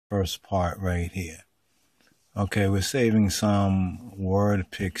first part right here. Okay, we're saving some word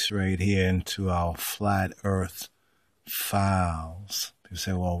pics right here into our flat earth files. People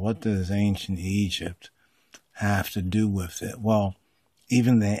say, well, what does ancient Egypt have to do with it? Well,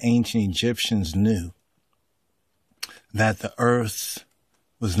 even the ancient Egyptians knew that the earth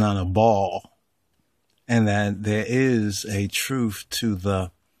was not a ball, and that there is a truth to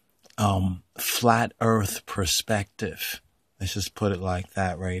the flat earth perspective. Let's just put it like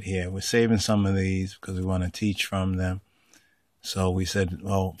that right here. We're saving some of these because we want to teach from them. So we said,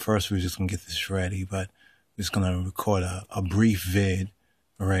 well, first we're just going to get this ready, but we're just going to record a brief vid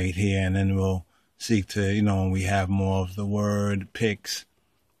right here, and then we'll seek to, when we have more of the word pics,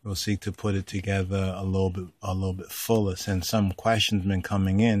 we'll seek to put it together a little bit fuller, since some questions been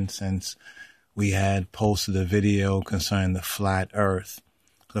coming in since we had posted a video concerning the flat earth.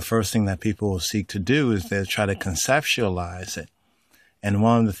 The first thing that people will seek to do is they'll try to conceptualize it. And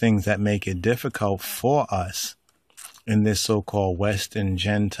one of the things that make it difficult for us in this so-called Western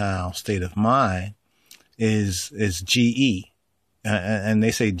Gentile state of mind is GE. And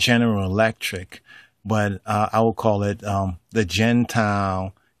they say General Electric, but I will call it the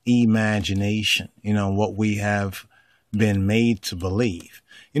Gentile imagination, what we have been made to believe.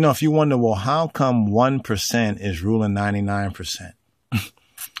 If you wonder, well, how come 1% is ruling 99%?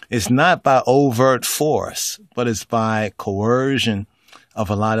 It's not by overt force, but it's by coercion of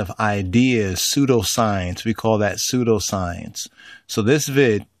a lot of ideas, pseudoscience. We call that pseudoscience. So this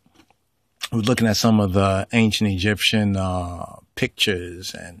vid, we're looking at some of the ancient Egyptian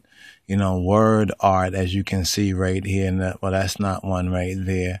pictures and, word art, as you can see right here. Well, that's not one right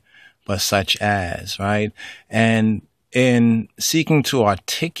there, but such as, right? And in seeking to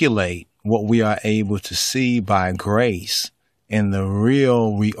articulate what we are able to see by grace, in the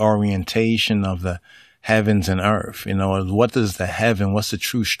real reorientation of the heavens and earth, what does the heaven, what's the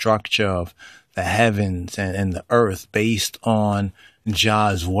true structure of the heavens and the earth based on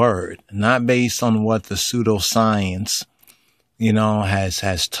Jah's word, not based on what the pseudoscience,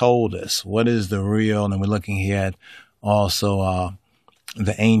 has told us. What is the real? And we're looking here at also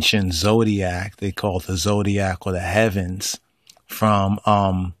the ancient zodiac. They call it the zodiac or the heavens from,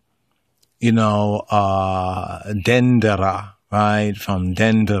 Dendera. Right, from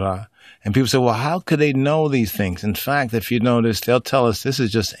Dendera. And people say, well, how could they know these things? In fact, if you notice, they'll tell us this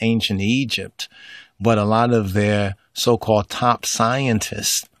is just ancient Egypt. But a lot of their so-called top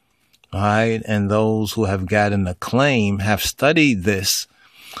scientists, right, and those who have gotten acclaim have studied this.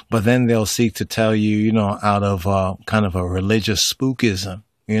 But then they'll seek to tell you, out of kind of a religious spookism,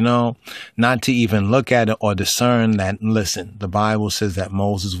 not to even look at it or discern that, listen, the Bible says that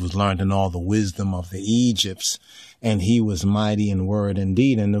Moses was learned in all the wisdom of the Egypts, and he was mighty in word and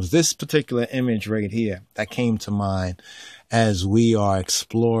deed. And it was this particular image right here that came to mind as we are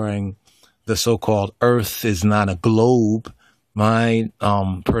exploring the so-called earth is not a globe, my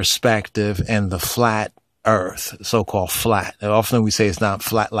perspective, and the flat earth, so-called flat. And often we say it's not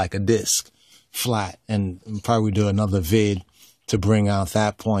flat like a disc, flat. And probably do another vid to bring out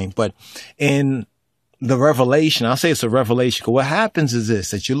that point. But in the revelation, I'll say it's a revelation, because what happens is this,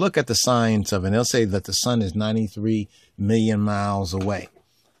 that you look at the science of it, and they'll say that the sun is 93 million miles away.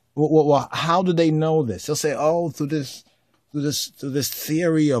 Well, how do they know this? They'll say, oh, through this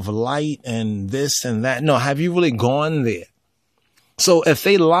theory of light and this and that. No, have you really gone there? So if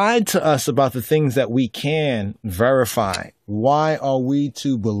they lied to us about the things that we can verify, why are we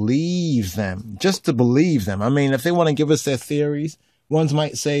to believe them? Just to believe them. I mean, if they want to give us their theories, ones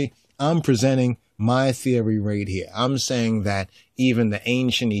might say, I'm presenting my theory right here. I'm saying that even the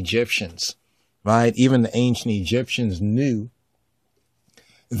ancient Egyptians, right? Even the ancient Egyptians knew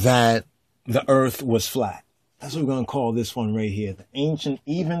that the earth was flat. That's what we're going to call this one right here. Even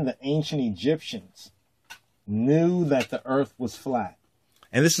the ancient Egyptians knew that the earth was flat.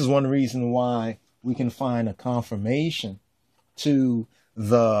 And this is one reason why we can find a confirmation to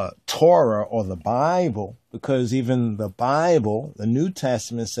the Torah or the Bible, because even the Bible, the New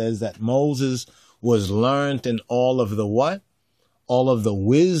Testament, says that Moses was learned in all of the what? All of the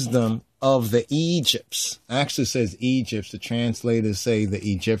wisdom of the Egypts. Actually says Egypts. The translators say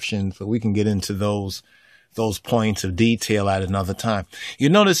the Egyptians, but we can get into those points of detail at another time. You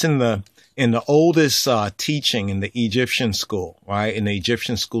notice in the oldest teaching in the Egyptian school, right? In the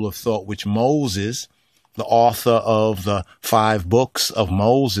Egyptian school of thought, which Moses, the author of the 5 books of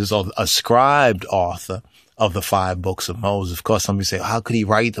Moses, or ascribed author of the 5 books of Moses. Of course, somebody say, how could he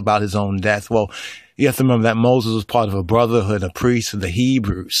write about his own death? Well, you have to remember that Moses was part of a brotherhood, a priest of the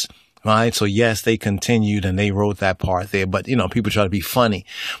Hebrews, right? So yes, they continued and they wrote that part there, but people try to be funny.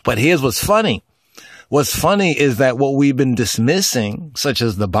 But here's what's funny. what's funny is that what we've been dismissing, such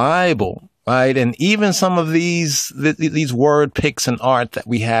as the Bible, right, and even some of these word picks and art that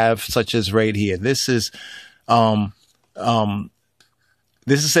we have, such as right here. This is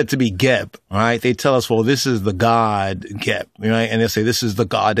said to be Geb, right? They tell us, well, this is the god Geb, right? And they say this is the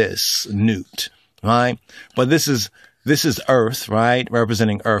goddess Nut, right? But this is Earth, right?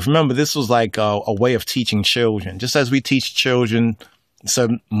 Representing Earth. Remember, this was like a way of teaching children, just as we teach children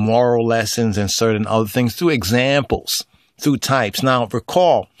certain moral lessons and certain other things through examples, through types. Now,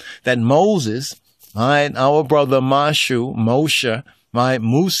 recall that Moses, right, our brother Moshe, right,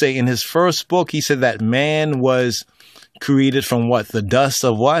 Musa, in his first book, he said that man was created from what? The dust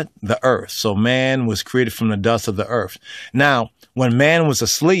of what? The earth. So man was created from the dust of the earth. Now, when man was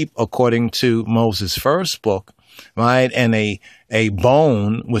asleep, according to Moses' first book, right, and a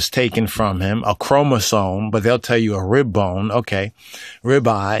bone was taken from him, a chromosome, but they'll tell you a rib bone, okay,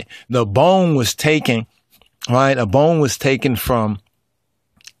 ribeye. The bone was taken, right, a bone was taken from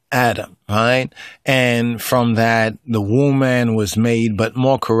Adam, right? And from that, the woman was made, but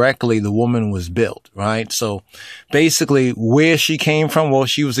more correctly, the woman was built, right? So basically, where she came from, well,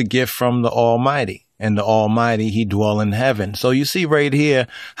 she was a gift from the Almighty, and the Almighty, he dwell in heaven. So you see right here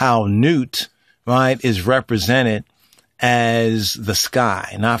how Nut, right, is represented as the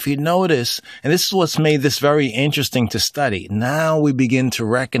sky. Now, if you notice, and this is what's made this very interesting to study, now we begin to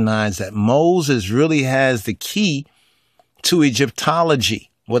recognize that Moses really has the key to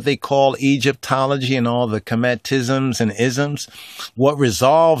Egyptology, what they call Egyptology and all the Kemetisms and isms. What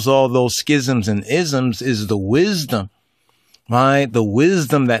resolves all those schisms and isms is the wisdom, right? The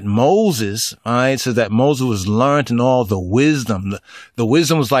wisdom that Moses, right? So that Moses was learned in all the wisdom. The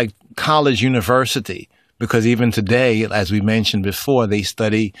wisdom was like college, university, because even today, as we mentioned before, they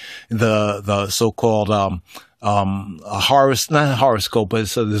study the so-called, not horoscope, but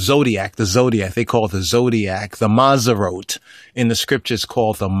it's the zodiac. They call it the zodiac, the Mazarot. In the scriptures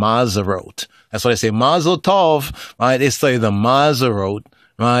called the Mazarot. That's why they say Mazel Tov, right? They say the Mazarot,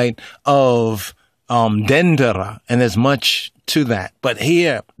 right, of Dendera, and there's much to that. But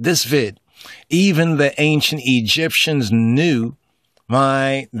here, this vid, even the ancient Egyptians knew,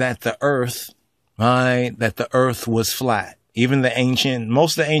 right, that the earth was flat. Even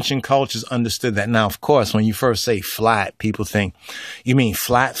most of the ancient cultures understood that. Now, of course, when you first say flat, people think, you mean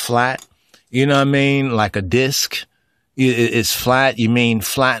flat? You know what I mean? Like a disc? It's flat. You mean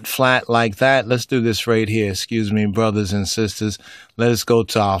flat like that? Let's do this right here. Excuse me, brothers and sisters. Let us go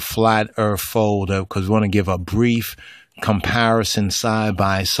to our flat earth folder because we want to give a brief comparison side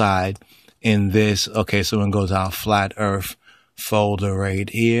by side in this. Okay, so we're going to go to our flat earth folder right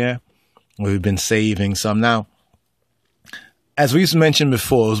here. We've been saving some. Now, as we mentioned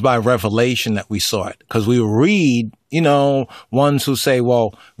before, it was by revelation that we saw it, because we read, ones who say,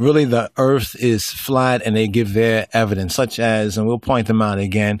 well, really the earth is flat, and they give their evidence, such as, and we'll point them out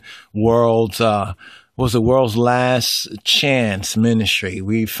again, was the World's Last Chance Ministry.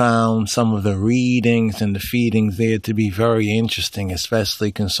 We found some of the readings and the feedings there to be very interesting,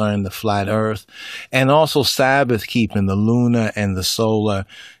 especially concerning the flat earth, and also Sabbath keeping, the lunar and the solar,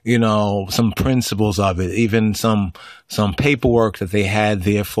 some principles of it, even some paperwork that they had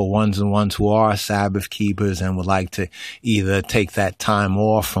there for ones who are Sabbath keepers and would like to either take that time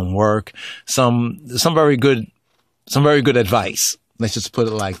off from work. Some very good advice. Let's just put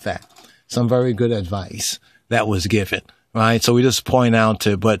it like that. Some very good advice that was given, right? So we just point out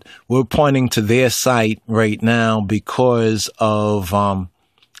but we're pointing to their site right now because of,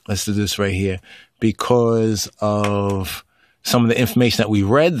 let's do this right here, because of some of the information that we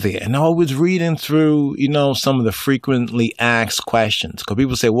read there. And I was reading through, some of the frequently asked questions, because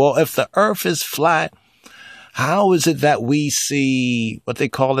people say, well, if the earth is flat, how is it that we see, what they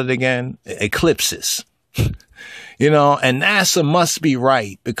call it again? Eclipses. And NASA must be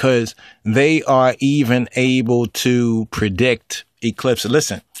right because they are even able to predict eclipses.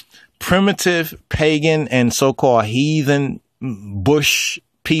 Listen, primitive, pagan, and so-called heathen bush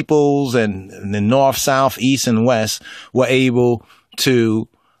peoples and the north, south, east, and west were able to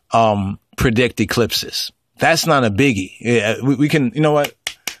predict eclipses. That's not a biggie. We can, you know what?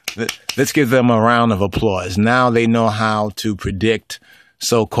 Let's give them a round of applause. Now they know how to predict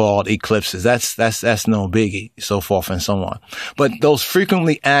so-called eclipses. That's no biggie, so forth and so on. But those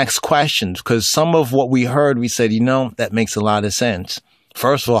frequently asked questions, because some of what we heard, we said, that makes a lot of sense.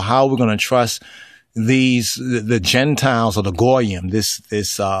 First of all, how are we going to trust the Gentiles or the Goyim, this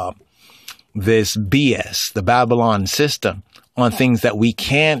BS, the Babylon system, on things that we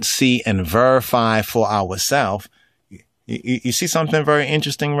can't see and verify for ourselves? You see something very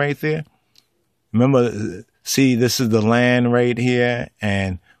interesting right there? Remember, see, this is the land right here,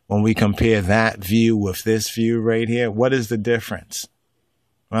 and when we compare that view with this view right here? What is the difference?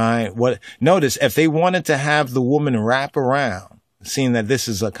 Right? Notice if they wanted to have the woman wrap around, seeing that this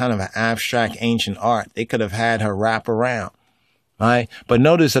is a kind of an abstract ancient art, they could have had her wrap around. Right? But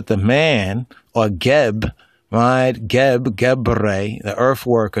notice that the man, or Geb, right? Gebre, the earth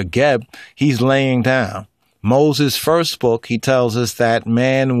worker, Geb, he's laying down. Moses' first book, he tells us that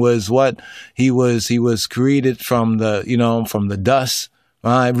man was what? He was created from the dust,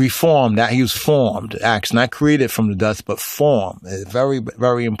 right? Reformed, that he was formed, actually, not created from the dust, but formed. It's very,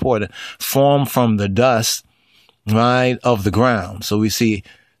 very important. Formed from the dust, right, of the ground. So we see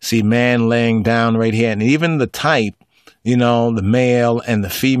man laying down right here. And even the type, the male and the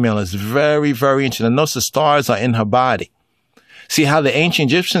female is very, very interesting. And notice the stars are in her body. See how the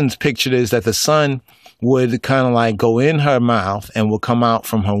ancient Egyptians pictured is that the sun would kind of like go in her mouth and will come out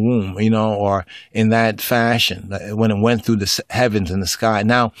from her womb, or in that fashion when it went through the heavens and the sky.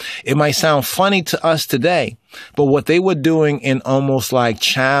 Now, it might sound funny to us today, but what they were doing in almost like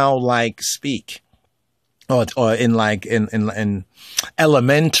childlike speak, or in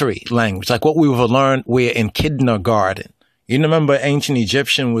elementary language, like what we would learn, we're in kindergarten. You remember ancient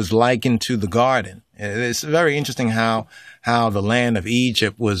Egyptian was likened to the garden. It's very interesting how the land of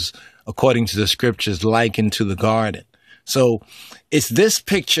Egypt was, according to the scriptures, likened to the garden. So it's this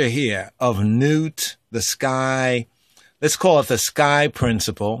picture here of Nut, the sky. Let's call it the sky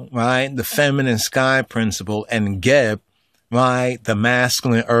principle, right? The feminine sky principle, and Geb, right? The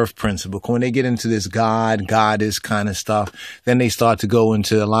masculine earth principle. When they get into this goddess kind of stuff, then they start to go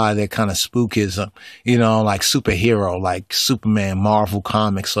into a lot of their kind of spookism, like superhero, like Superman, Marvel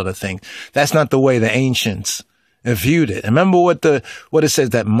Comics sort of thing. That's not the way the ancients viewed it. Remember what it says,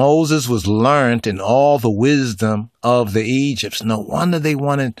 that Moses was learned in all the wisdom of the Egypts. No wonder they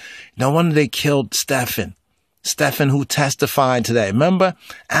killed Stephen, who testified to that. Remember,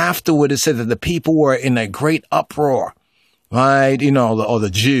 afterward it said that the people were in a great uproar, right? Or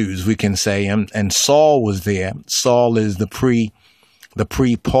the Jews, we can say, and Saul was there. Saul is the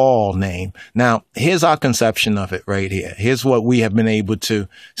pre-Paul name. Now, here's our conception of it right here. Here's what we have been able to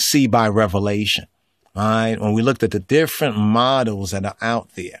see by revelation. Right? When we looked at the different models that are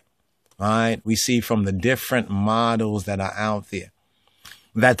out there, right? We see from the different models that are out there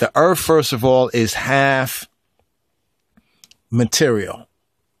that the earth, first of all, is half material,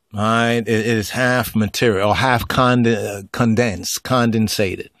 right? It is half material, or half condensated,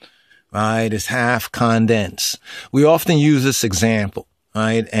 right? It's half condensed. We often use this example,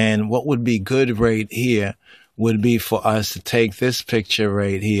 right? And what would be good right here would be for us to take this picture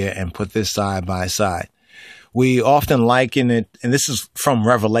right here and put this side by side. We often liken it, and this is from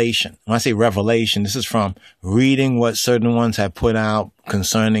Revelation. When I say Revelation, this is from reading what certain ones have put out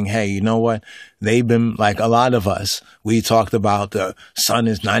concerning, hey, you know what? They've been, like a lot of us, we talked about the sun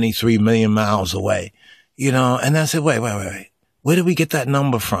is 93 million miles away, and I said, wait. Where did we get that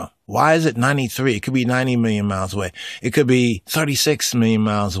number from? Why is it 93? It could be 90 million miles away. It could be 36 million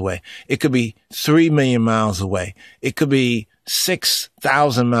miles away. It could be 3 million miles away. It could be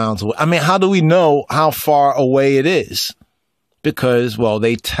 6,000 miles away. I mean, how do we know how far away it is? Because,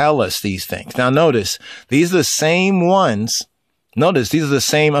 they tell us these things. Now, notice, these are the same ones. Notice, these are the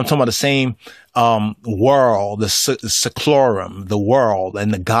same, I'm talking about the same world, the Seclorum, the world,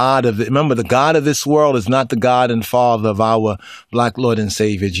 and the God of it. Remember, the God of this world is not the God and Father of our black Lord and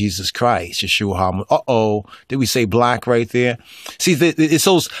Savior, Jesus Christ, Yeshua HaMashiach. Uh-oh, did we say black right there? See, it's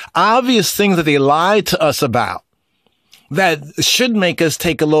those obvious things that they lied to us about that should make us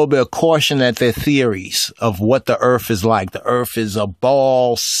take a little bit of caution at their theories of what the earth is like. The earth is a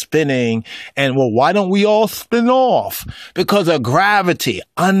ball spinning. And why don't we all spin off? Because of gravity.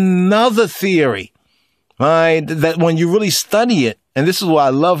 Another theory, right? That when you really study it, and this is what I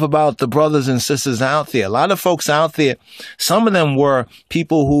love about the brothers and sisters out there. A lot of folks out there, some of them were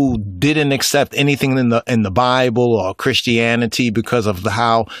people who didn't accept anything in the Bible or Christianity because of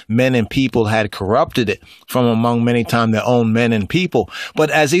how men and people had corrupted it from among many times their own men and people. But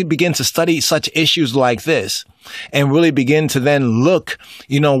as they begin to study such issues like this and really begin to then look,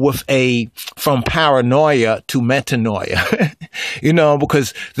 from paranoia to metanoia,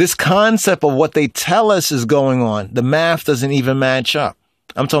 because this concept of what they tell us is going on, the math doesn't even match up.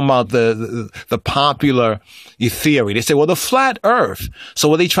 I'm talking about the popular theory. They say, the flat earth. So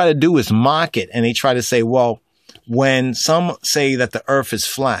what they try to do is mock it. And they try to say, when some say that the earth is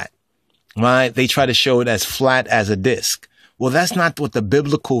flat, right, they try to show it as flat as a disc. Well, that's not what the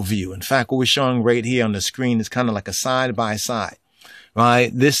biblical view. In fact, what we're showing right here on the screen is kind of like a side by side, right?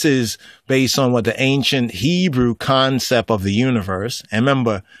 This is based on what the ancient Hebrew concept of the universe. And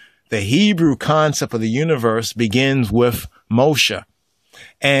remember, the Hebrew concept of the universe begins with Moshe.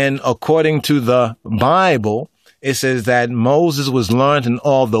 And according to the Bible, it says that Moses was learned in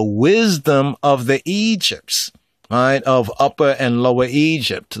all the wisdom of the Egypts, right? Of Upper and Lower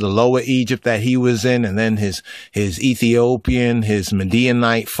Egypt, the Lower Egypt that he was in, and then his Ethiopian, his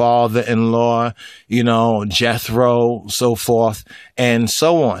Midianite father-in-law, Jethro, so forth, and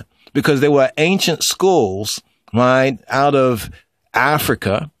so on. Because there were ancient schools, right, out of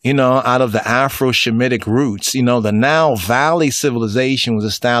Africa, out of the Afro-Shemitic roots. The Nile Valley civilization was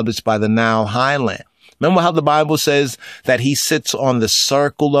established by the Nile highland. Remember how the Bible says that he sits on the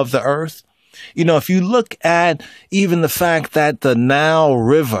circle of the earth? If you look at even the fact that the Nile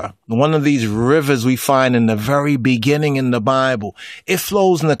River, one of these rivers we find in the very beginning in the Bible, it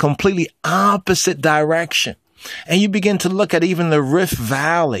flows in a completely opposite direction. And you begin to look at even the Rift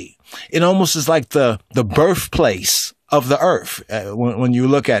Valley. It almost is like the birthplace of the earth when you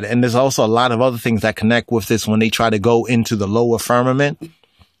look at it. And there's also a lot of other things that connect with this when they try to go into the lower firmament.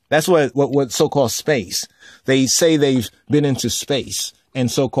 That's what so-called space. They say they've been into space and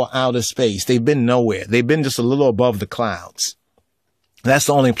so-called outer space. They've been nowhere. They've been just a little above the clouds. That's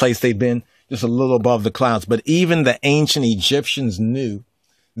the only place they've been, just a little above the clouds. But even the ancient Egyptians knew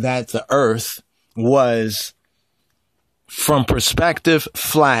that the earth was, from perspective,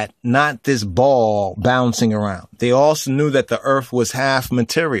 flat, not this ball bouncing around. They also knew that the earth was half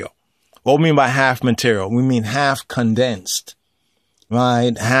material. What do we mean by half material? We mean half condensed.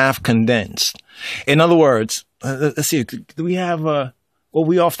 Right? Half condensed. In other words, let's see, do we have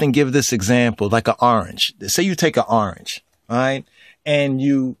we often give this example, like an orange. Say you take an orange, right? And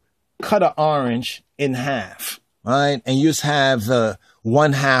you cut an orange in half, right? And you just have the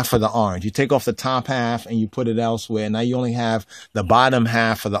one half of the orange. You take off the top half and you put it elsewhere. Now you only have the bottom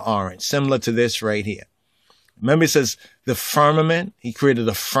half of the orange, similar to this right here. Remember, it says the firmament. He created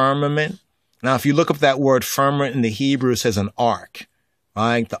a firmament. Now, if you look up that word firmament in the Hebrew, it says an ark.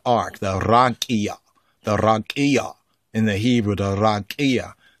 Right? The ark, the rakia in the Hebrew, the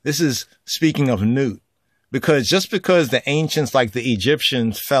rakia. This is speaking of Nut, because just because the ancients like the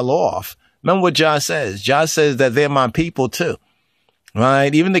Egyptians fell off, remember what Jah says? Jah says that they're my people too,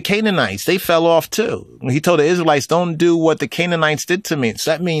 right? Even the Canaanites, they fell off too. He told the Israelites, don't do what the Canaanites did to me.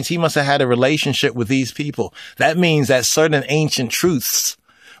 So that means he must have had a relationship with these people. That means that certain ancient truths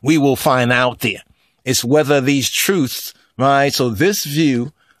we will find out there. It's whether these truths, right? So this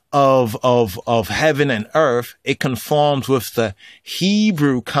view of heaven and earth, it conforms with the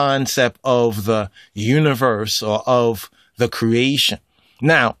Hebrew concept of the universe or of the creation.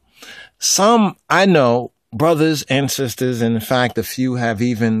 Now, some I know, brothers and sisters, and in fact, a few have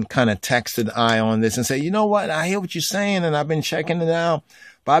even kind of texted I on this and say, you know what? I hear what you're saying and I've been checking it out,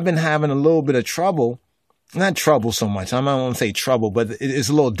 but I've been having a little bit of trouble. Not trouble so much. I'm not going to say trouble, but it's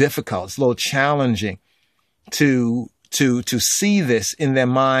a little difficult. It's a little challenging to see this in their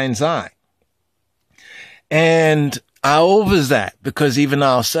mind's eye. And how is that? Because even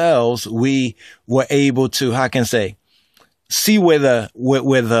ourselves, we were able to, how can I say, see where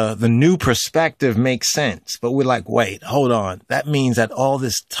the new perspective makes sense. But we're like, wait, hold on. That means that all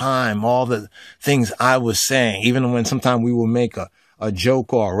this time, all the things I was saying, even when sometimes we will make a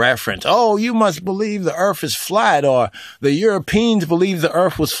joke or a reference. Oh, you must believe the earth is flat, or the Europeans believe the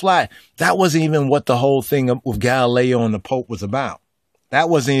earth was flat. That wasn't even what the whole thing with Galileo and the Pope was about. That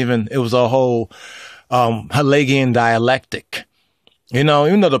wasn't even, it was a whole Hegelian dialectic.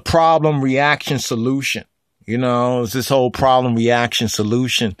 Even though the problem, reaction, solution, it's this whole problem, reaction,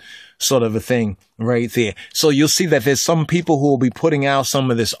 solution sort of a thing right there. So you'll see that there's some people who will be putting out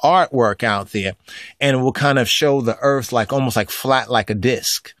some of this artwork out there and it will kind of show the earth like almost like flat, like a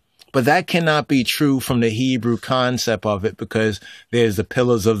disc. But that cannot be true from the Hebrew concept of it, because there's the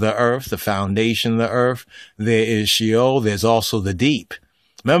pillars of the earth, the foundation of the earth. There is Sheol. There's also the deep.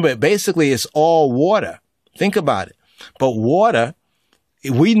 Remember, basically it's all water. Think about it. But water,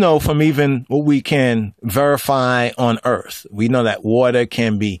 we know from even what we can verify on earth. We know that water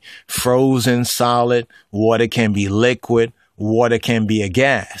can be frozen solid. Water can be liquid. Water can be a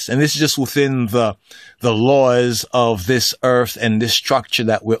gas. And this is just within the laws of this earth and this structure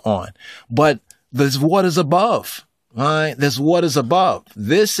that we're on. But there's waters above, right? There's waters above.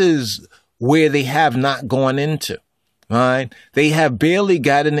 This is where they have not gone into. Right? They have barely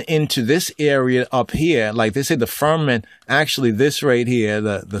gotten into this area up here. Like they say, the firmament, actually this right here,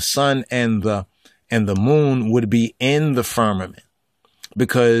 the sun and the moon would be in the firmament,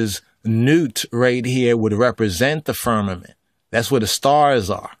 because Nut right here would represent the firmament. That's where the stars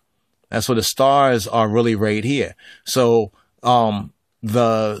are. That's where the stars are really right here. So,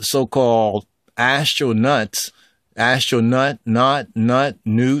 the so-called astronauts, Astronaut,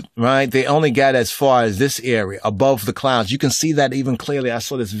 Newt, right? They only got as far as this area above the clouds. You can see that even clearly. I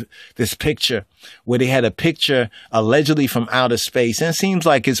saw this picture where they had a picture allegedly from outer space. And it seems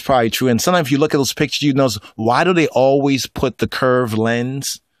like it's probably true. And sometimes if you look at those pictures, you know, why do they always put the curved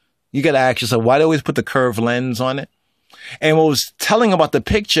lens? You got to ask yourself, why do they always put the curved lens on it? And what was telling about the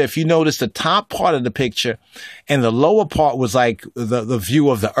picture, if you notice the top part of the picture and the lower part was like the view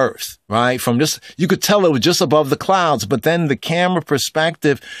of the earth, right? From just, you could tell it was just above the clouds, but then the camera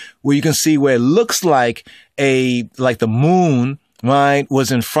perspective where you can see where it looks like the moon, right,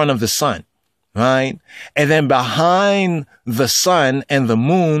 was in front of the sun, right? And then behind the sun and the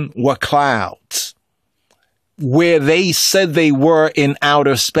moon were clouds where they said they were in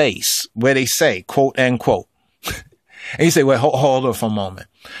outer space, where they say, quote, unquote. And you say, wait, hold on for a moment.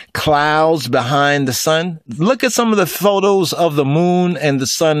 Clouds behind the sun. Look at some of the photos of the moon and the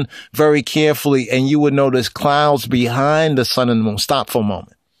sun very carefully, and you would notice clouds behind the sun and the moon. Stop for a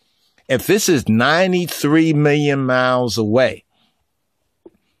moment. If this is 93 million miles away,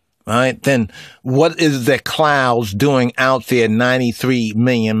 right, then what is the clouds doing out there 93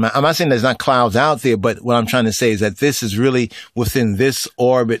 million? I'm not saying there's not clouds out there, but what I'm trying to say is that this is really within this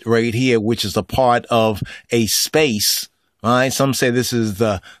orbit right here, which is a part of a space, right? Some say this is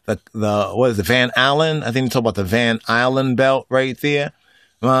the what is it, Van Allen? I think they talk about the Van Allen belt right there,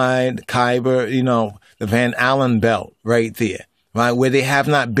 right? Kuiper, you know, the Van Allen belt right there, right? Where they have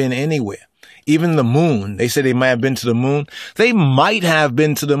not been anywhere. Even the moon, they say they might have been to the moon. They might have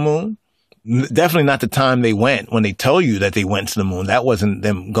been to the moon. Definitely not the time they went when they tell you that they went to the moon. That wasn't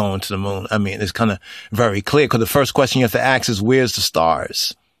them going to the moon. I mean, it's kind of very clear because the first question you have to ask is, where's the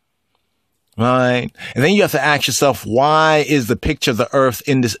stars? Right? And then you have to ask yourself, why is the picture of the earth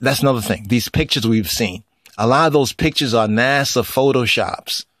in this? That's another thing. These pictures we've seen, a lot of those pictures are NASA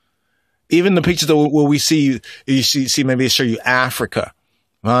Photoshops. Even the pictures where we see, you see, maybe they show you Africa.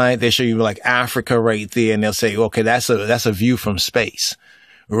 Right? They show you like Africa right there and they'll say, okay, that's a view from space.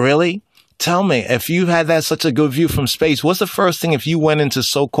 Really? Tell me, if you had that such a good view from space, what's the first thing if you went into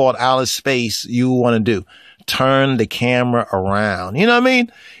so-called outer space you want to do? Turn the camera around. You know what I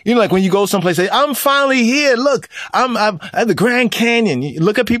mean? You know, like when you go someplace, say, I'm finally here. Look, I'm at the Grand Canyon. You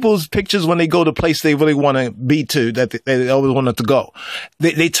look at people's pictures when they go to place they really want to be to, that they always wanted to go.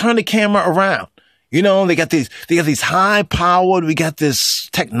 They turn the camera around. You know, they got these high powered, we got this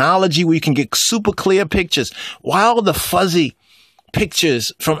technology where you can get super clear pictures. While the fuzzy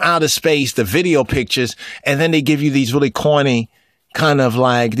pictures from outer space, the video pictures, and then they give you these really corny kind of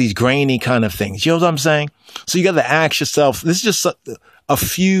like these grainy kind of things. You know what I'm saying? So you got to ask yourself, this is just a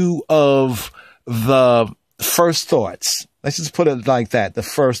few of the first thoughts. Let's just put it like that. The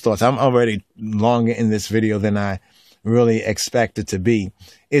first thoughts. I'm already longer in this video than I really expected to be.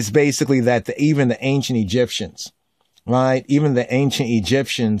 It's basically that even the ancient Egyptians, right? Even the ancient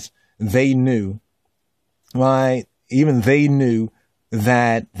Egyptians, they knew, right? Even they knew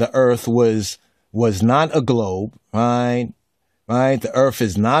that the earth was not a globe, right? Right? The earth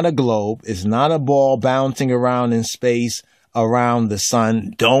is not a globe. It's not a ball bouncing around in space around the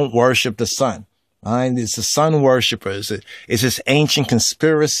sun. Don't worship the sun, right? It's the sun worshipers. It's this ancient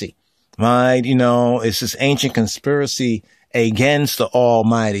conspiracy, right? You know, it's this ancient conspiracy against the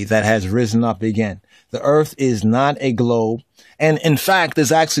Almighty that has risen up again. The earth is not a globe. And in fact,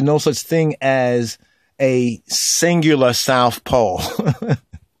 there's actually no such thing as a singular South Pole.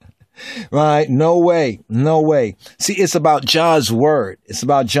 Right? No way. No way. See, it's about God's word. It's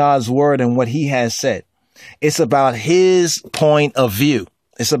about God's word and what he has said. It's about his point of view.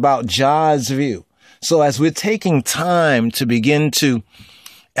 It's about God's view. So as we're taking time to begin to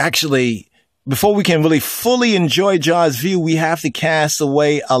actually, before we can really fully enjoy God's view, we have to cast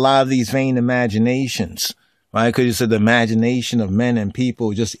away a lot of these vain imaginations, right? Because you said the imagination of men and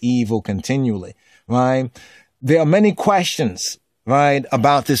people just evil continually, right? There are many questions, right,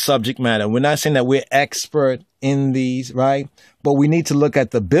 about this subject matter. We're not saying that we're expert in these, right? But we need to look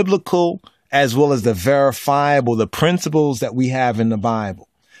at the biblical as well as the verifiable, the principles that we have in the Bible.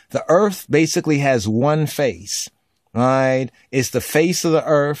 The earth basically has one face, right? It's the face of the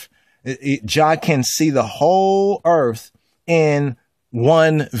earth. God can see the whole earth in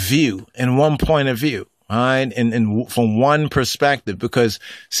one view, in one point of view, right? And from one perspective, because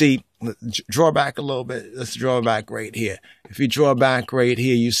see, draw back a little bit. Let's draw back right here. If you draw back right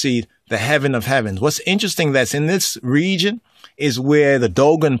here, you see the heaven of heavens. What's interesting that's in this region is where the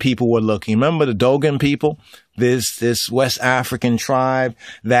Dogon people were looking. Remember the Dogon people? This West African tribe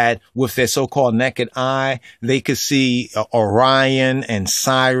that with their so-called naked eye, they could see Orion and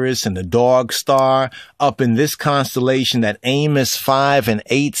Sirius and the dog star up in this constellation that Amos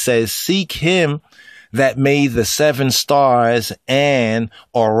 5:8 says, seek him that made the 7 stars and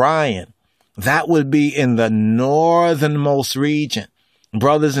Orion. That would be in the northernmost region.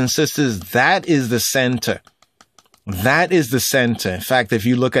 Brothers and sisters, that is the center. That is the center. In fact, if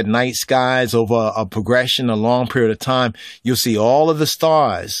you look at night skies over a progression, a long period of time, you'll see all of the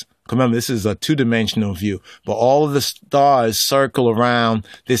stars. Remember, this is a 2-dimensional view, but all of the stars circle around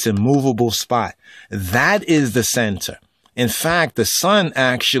this immovable spot. That is the center. In fact, the sun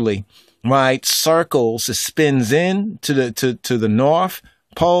actually, right, circles, it spins in to the North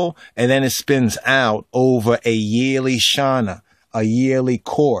Pole, and then it spins out over a yearly shana, a yearly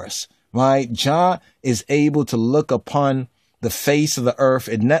course, right? Jah is able to look upon the face of the earth.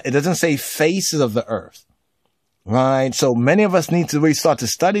 It doesn't say faces of the earth, right? So many of us need to really start to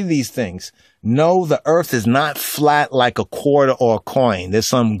study these things. No, the earth is not flat like a quarter or a coin. There's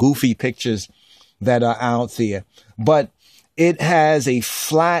some goofy pictures that are out there, but it has a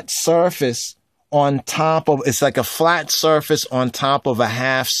flat surface on top of, it's like a flat surface on top of a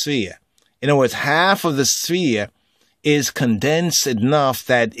half sphere. In other words, half of the sphere is condensed enough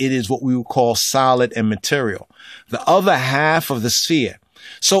that it is what we would call solid and material. The other half of the sphere.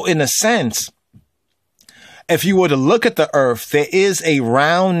 So in a sense, if you were to look at the earth, there is a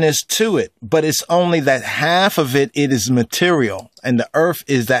roundness to it, but it's only that half of it is material, and the earth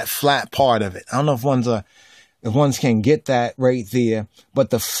is that flat part of it. I don't know if ones can get that right there, but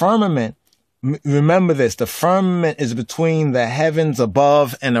the firmament, remember this, the firmament is between the heavens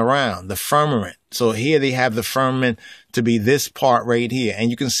above and around, the firmament. So here they have the firmament to be this part right here.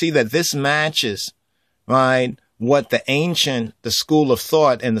 And you can see that this matches, right, what the school of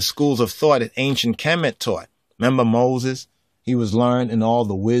thought and the schools of thought at ancient Kemet taught. Remember Moses? He was learned in all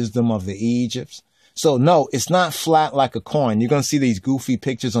the wisdom of the Egypts. So no, it's not flat like a coin. You're going to see these goofy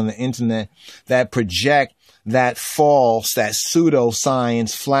pictures on the internet that project that false, that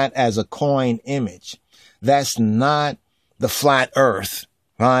pseudoscience flat as a coin image. That's not the flat earth,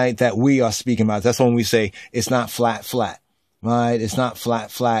 right, that we are speaking about. That's when we say it's not flat, right? It's not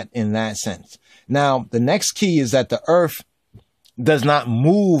flat in that sense. Now, the next key is that the earth does not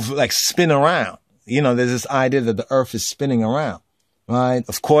move, like spin around. You know, there's this idea that the earth is spinning around, right?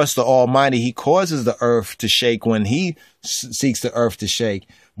 Of course, the Almighty, he causes the earth to shake when he seeks the earth to shake.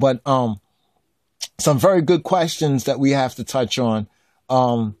 But, some very good questions that we have to touch on.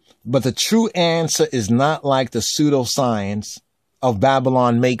 But the true answer is not like the pseudoscience of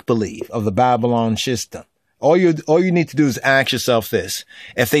Babylon make-believe, of the Babylon system. All you need to do is ask yourself this.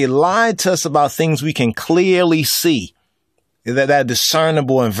 If they lied to us about things we can clearly see, that are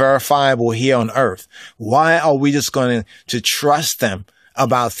discernible and verifiable here on earth, why are we just going to trust them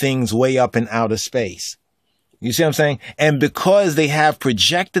about things way up in outer space? You see what I'm saying? And because they have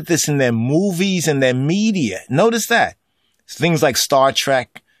projected this in their movies and their media, notice that things like Star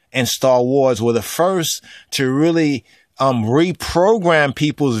Trek and Star Wars were the first to really reprogram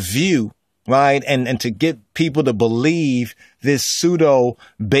people's view, right? And to get people to believe this pseudo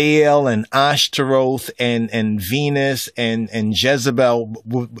Baal and Ashtaroth and Venus and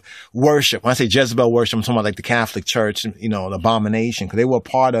Jezebel worship. When I say Jezebel worship, I'm talking about like the Catholic Church, you know, an abomination, because they were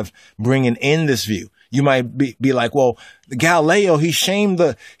part of bringing in this view. You might be like, well, Galileo, he shamed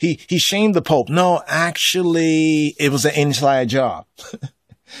the Pope. No, actually, it was an inside job.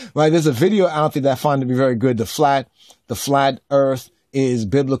 Right? There's a video out there that I found to be very good. The flat earth is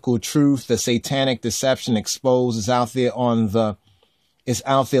biblical truth. The satanic deception exposed is out there like on the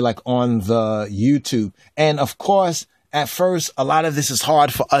YouTube. And of course, at first, a lot of this is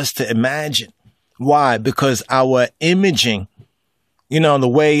hard for us to imagine. Why? Because our imaging, you know, the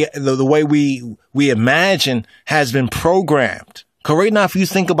way we imagine has been programmed. Because right now, if you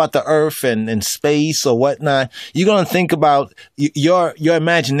think about the earth and space or whatnot, you're going to think about your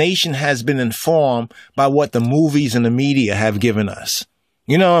imagination has been informed by what the movies and the media have given us.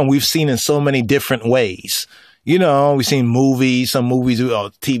 You know, and we've seen in so many different ways. You know, we've seen some movies or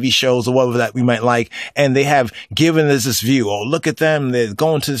TV shows or whatever that we might like, and they have given us this view. Oh, look at them. They're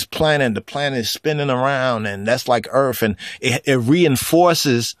going to this planet, and the planet is spinning around, and that's like Earth. And it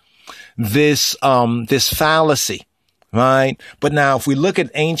reinforces this fallacy, right? But now if we look at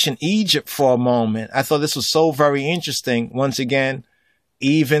ancient Egypt for a moment, I thought this was so very interesting. Once again,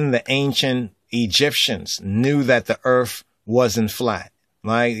 even the ancient Egyptians knew that the earth wasn't flat.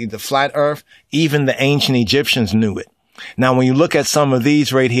 Right? The flat earth, even the ancient Egyptians knew it. Now, when you look at some of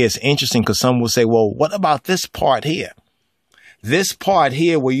these right here, it's interesting because some will say, well, what about this part here? This part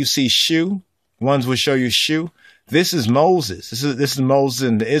here where you see Shu, ones will show you Shu. This is Moses. This is Moses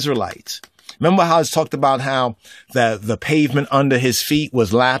and the Israelites. Remember how it's talked about how the pavement under his feet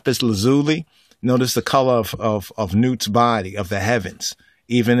was lapis lazuli? Notice the color of Nut's body, of the heavens.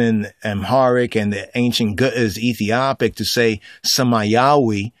 even in Amharic and the ancient is Ethiopic, to say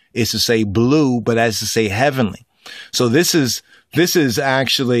Samayawi is to say blue, but as to say heavenly. So this is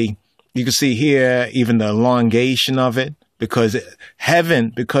actually, you can see here even the elongation of it, because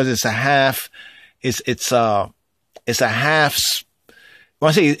heaven, because it's a half, it's a half. When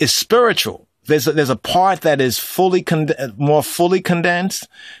I say it's spiritual, there's a part that is more fully condensed.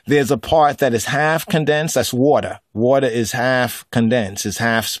 There's a part that is half condensed. That's water. Water is half condensed. It's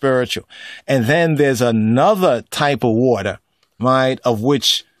half spiritual. And then there's another type of water, right, of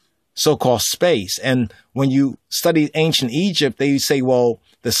which so-called space. And when you study ancient Egypt, they say, well,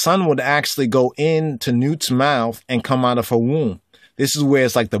 the sun would actually go into Nut's mouth and come out of her womb. This is where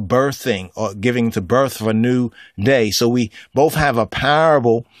it's like the birthing or giving to birth of a new day. So we both have a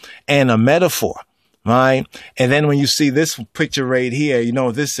parable and a metaphor, right? And then when you see this picture right here, you know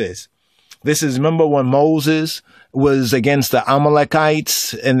what this is? This is, remember when Moses was against the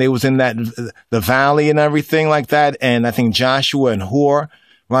Amalekites and they was in the valley and everything like that. And I think Joshua and Hur,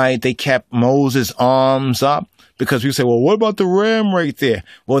 right? They kept Moses' arms up. Because we say, well, what about the ram right there?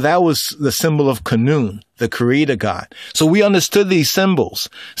 Well, that was the symbol of Kanun, the creator God. So we understood these symbols.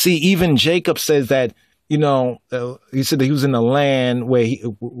 See, even Jacob says that, you know, he said that he was in a land where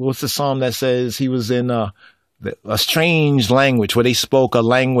what's the psalm that says he was in a strange language, where they spoke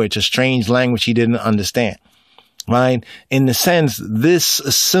a strange language he didn't understand, right? In the sense, this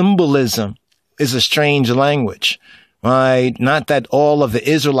symbolism is a strange language, right? Not that all of the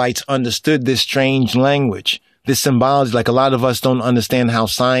Israelites understood this strange language. This symbology, like a lot of us don't understand how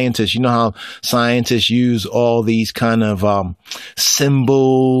scientists, you know how scientists use all these kind of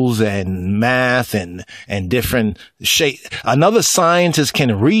symbols and math and different shape. Another scientist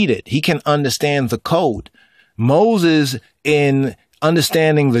can read it. He can understand the code. Moses, in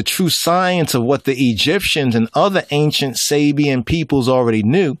understanding the true science of what the Egyptians and other ancient Sabian peoples already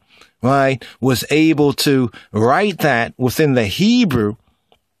knew, right, was able to write that within the Hebrew,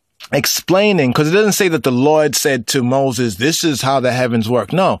 explaining, because it doesn't say that the Lord said to Moses, this is how the heavens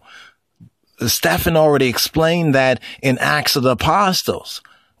work. No, Stephen already explained that in Acts of the Apostles,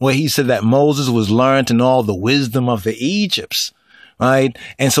 where he said that Moses was learned in all the wisdom of the Egypts, right?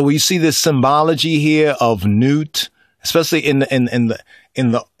 And so we see this symbology here of Nut, especially in the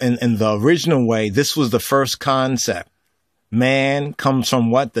original way. This was the first concept. Man comes from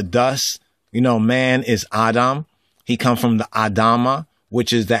what? The dust. You know, man is Adam. He comes from the Adama,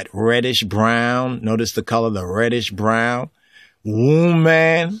 which is that reddish brown. Notice the color, the reddish brown. Womb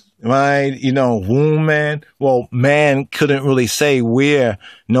man, right? You know, womb man. Well, man couldn't really say where.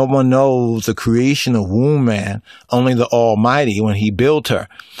 No one knows the creation of womb man, only the Almighty when he built her.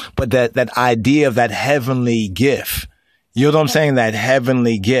 But that idea of that heavenly gift, you know what I'm saying? That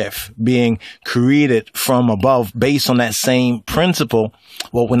heavenly gift being created from above based on that same principle.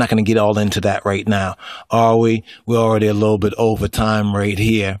 Well, we're not going to get all into that right now, are we? We're already a little bit over time right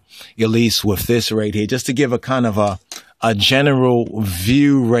here, at least with this right here, just to give a kind of a general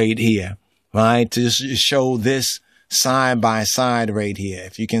view right here, right? To just show this side by side right here.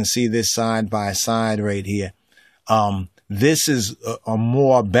 If you can see this side by side right here, this is a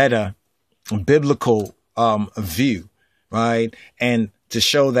more better biblical view. Right. And to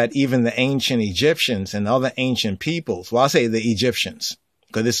show that even the ancient Egyptians and other ancient peoples, well, I'll say the Egyptians,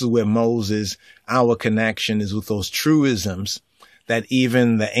 because this is where Moses, our connection is with those truisms that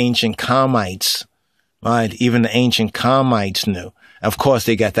even the ancient Kamites, right, even the ancient Kamites knew. Of course,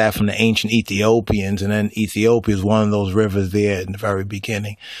 they got that from the ancient Ethiopians, and then Ethiopia is one of those rivers there in the very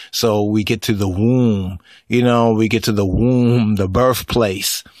beginning. So we get to the womb, you know, we get to the womb, the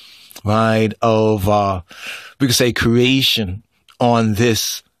birthplace, right, of, we could say creation on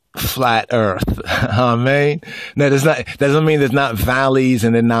this flat earth. Amen. Now, that doesn't mean there's not valleys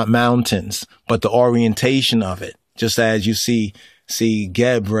and there's not mountains, but the orientation of it, just as you see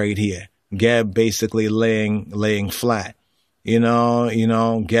Geb right here, Geb basically laying flat, you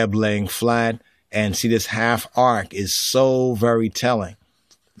know, Geb laying flat, and see this half arc is so very telling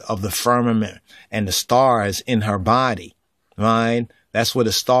of the firmament and the stars in her body, right? That's where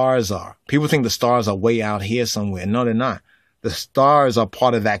the stars are. People think the stars are way out here somewhere. No, they're not. The stars are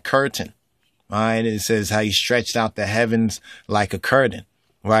part of that curtain, right? It says how he stretched out the heavens like a curtain,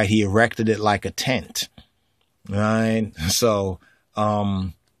 right? He erected it like a tent, right? So,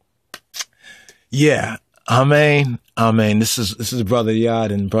 yeah, amen, amen. This is Brother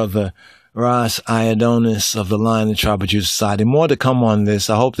Yad and Brother Ras Iodonis of the Lion and Tribe of Judah Society. More to come on this.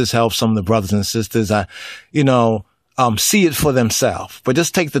 I hope this helps some of the brothers and sisters. See it for themselves, but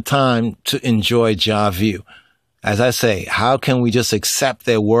just take the time to enjoy Jah view. As I say, how can we just accept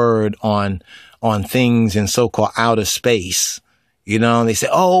their word on things in so-called outer space? You know, they say,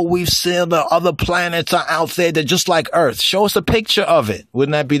 oh, we've seen the other planets are out there. They're just like Earth. Show us a picture of it.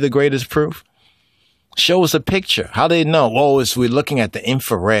 Wouldn't that be the greatest proof? Show us a picture. How do they know? Oh, we're looking at the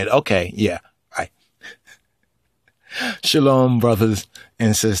infrared. Okay, yeah. Right. Shalom, brothers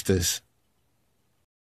and sisters.